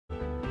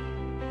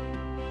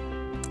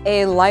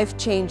A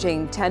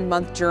life-changing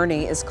 10-month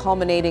journey is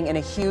culminating in a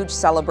huge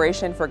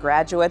celebration for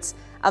graduates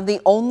of the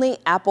only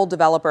Apple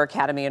Developer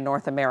Academy in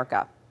North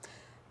America.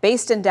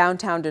 Based in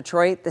downtown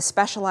Detroit, the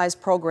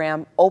specialized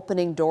program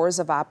opening doors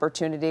of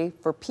opportunity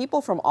for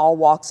people from all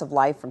walks of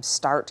life from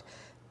start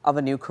of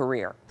a new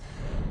career.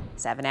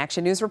 7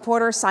 Action News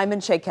reporter Simon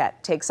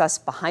Shaquette takes us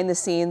behind the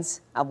scenes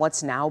of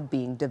what's now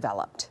being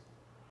developed.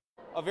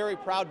 A very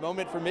proud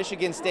moment for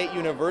Michigan State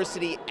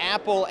University,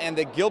 Apple, and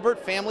the Gilbert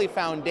Family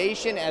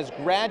Foundation as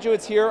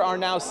graduates here are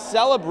now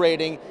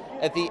celebrating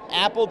at the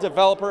Apple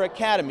Developer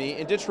Academy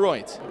in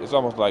Detroit. It's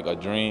almost like a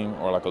dream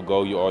or like a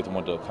goal you always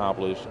want to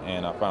accomplish,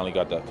 and I finally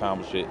got to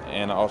accomplish it,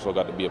 and I also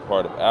got to be a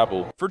part of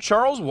Apple. For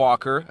Charles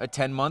Walker, a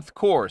 10-month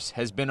course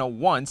has been a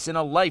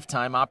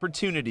once-in-a-lifetime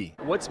opportunity.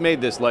 What's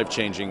made this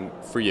life-changing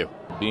for you?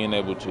 Being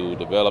able to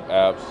develop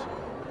apps,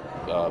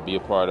 be a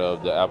part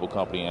of the Apple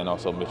company, and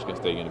also Michigan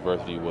State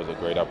University was a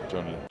great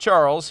opportunity.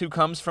 Charles, who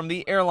comes from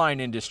the airline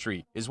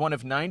industry, is one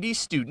of 90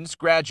 students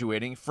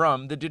graduating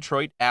from the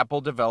Detroit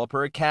Apple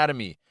Developer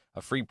Academy,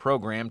 a free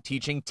program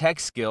teaching tech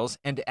skills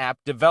and app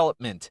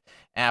development.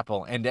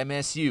 Apple and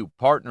MSU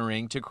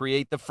partnering to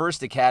create the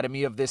first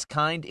academy of this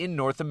kind in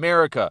North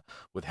America,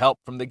 with help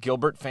from the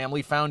Gilbert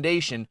Family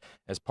Foundation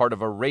as part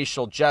of a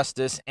racial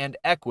justice and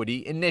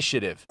equity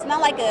initiative. It's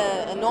not like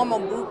a normal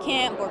boot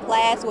camp or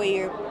class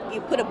where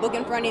you put a book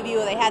in front of you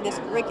or they have this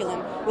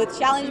curriculum. With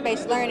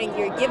challenge-based learning,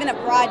 you're given a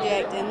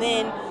project, and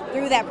then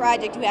through that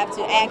project you have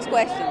to ask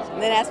questions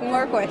and then ask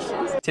more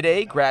questions.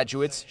 Today,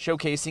 graduates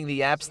showcasing the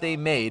apps they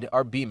made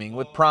are beaming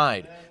with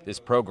pride. This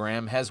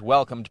program has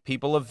welcomed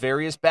people of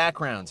various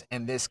backgrounds,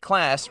 and this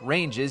class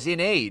ranges in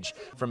age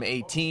from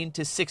 18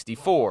 to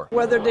 64.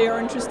 Whether they are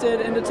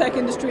interested in the tech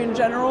industry in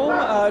general,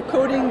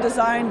 coding,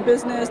 design,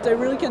 business, they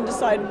really can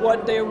decide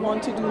what they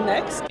want to do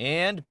next.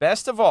 And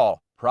best of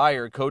all,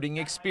 prior coding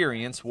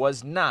experience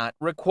was not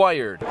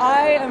required.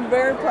 I am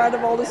very proud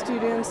of all the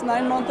students.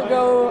 9 months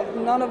ago,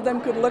 none of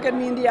them could look at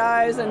me in the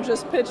eyes and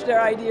just pitch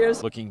their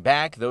ideas. Looking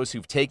back, those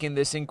who've taken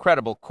this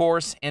incredible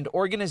course and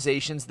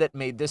organizations that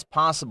made this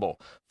possible,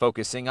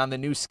 focusing on the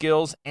new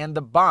skills and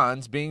the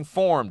bonds being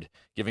formed,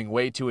 giving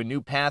way to a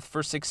new path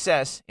for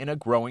success in a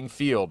growing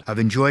field. I've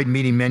enjoyed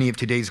meeting many of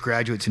today's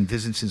graduates and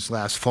visits since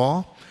last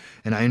fall,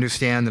 and I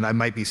understand that I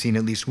might be seeing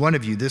at least one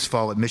of you this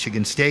fall at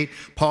Michigan State,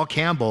 Paul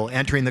Campbell,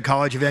 entering the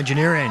College of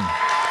Engineering.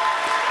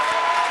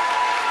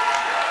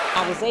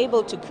 I was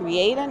able to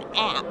create an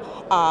app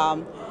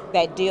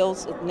that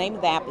deals, the name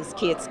of the app is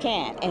Kids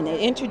Can, and it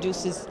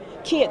introduces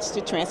kids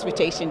to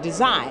transportation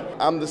design.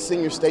 I'm the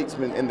senior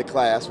statesman in the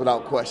class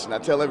without question. I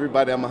tell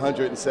everybody I'm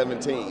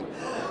 117.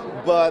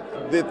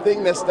 But the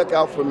thing that stuck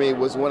out for me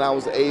was when I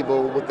was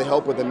able, with the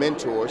help of the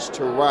mentors,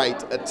 to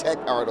write a tech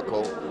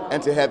article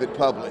and to have it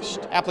published.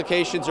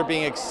 Applications are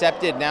being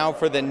accepted now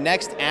for the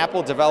next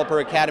Apple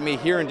Developer Academy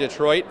here in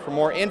Detroit. For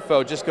more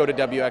info, just go to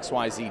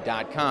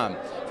WXYZ.com.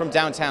 From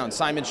downtown,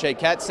 Simon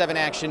Shaquette, 7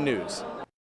 Action News.